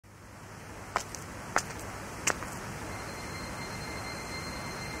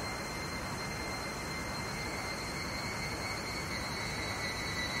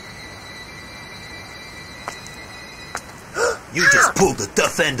You just pulled the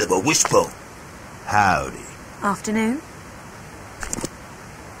tough end of a wishbone. Howdy. Afternoon.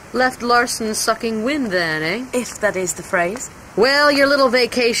 Left Larson sucking wind then, eh? If that is the phrase. Well, your little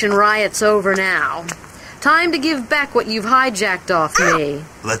vacation riot's over now. Time to give back what you've hijacked off me.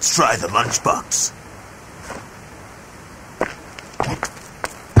 Let's try the lunchbox.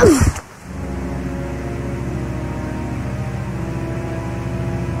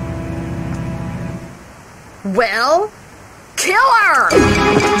 Well, kill her!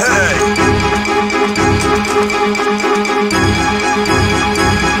 Hey!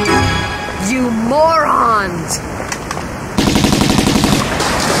 You morons!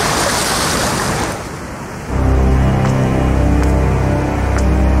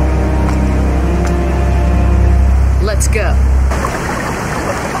 Let's go.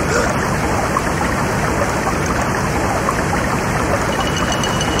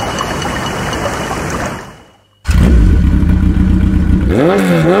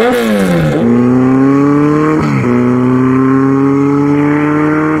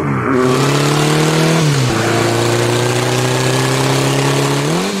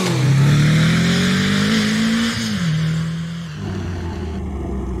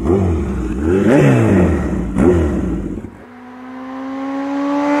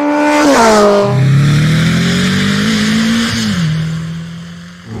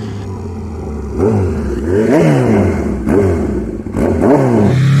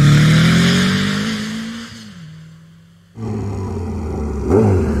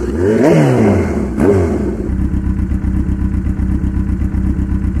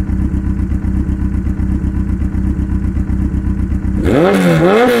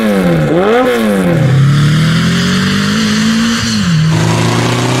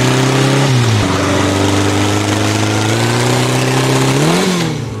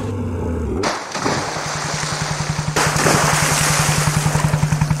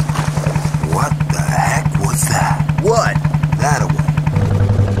 What the heck was that? What? That-a-way.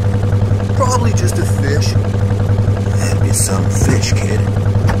 Probably just a fish. That'd be some fish, kid.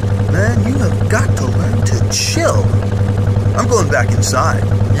 Man, you have got to learn to chill. I'm going back inside.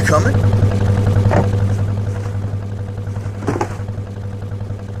 You coming?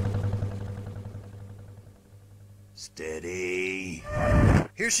 Steady.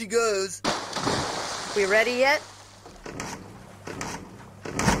 Here she goes. We ready yet?